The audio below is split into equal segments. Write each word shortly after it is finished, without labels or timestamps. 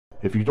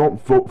If you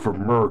don't vote for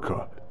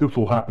Murica, this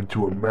will happen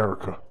to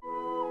America.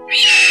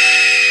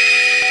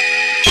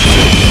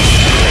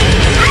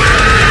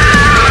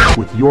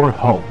 With your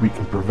help, we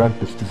can prevent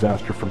this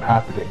disaster from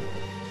happening.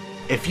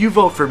 If you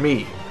vote for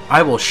me,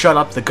 I will shut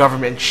up the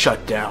government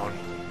shutdown,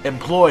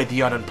 employ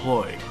the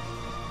unemployed,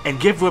 and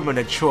give women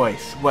a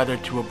choice whether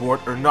to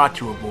abort or not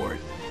to abort.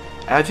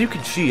 As you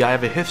can see, I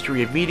have a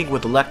history of meeting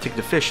with elected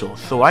officials,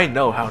 so I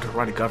know how to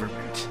run a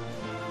government.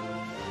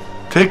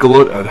 Take a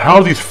look at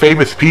how these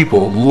famous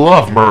people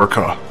love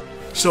Murica.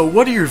 So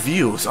what are your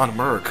views on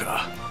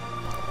Murica?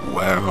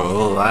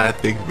 Well, I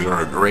think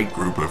they're a great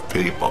group of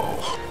people.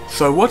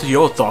 So what are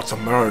your thoughts on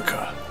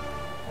Murica?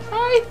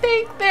 I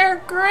think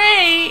they're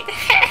great.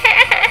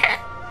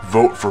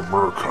 Vote for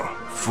Murica.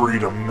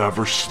 Freedom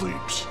never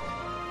sleeps.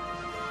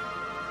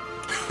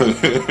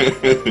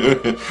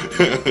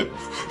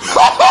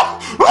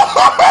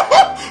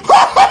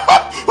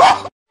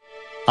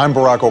 I'm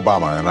Barack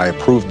Obama, and I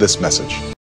approve this message.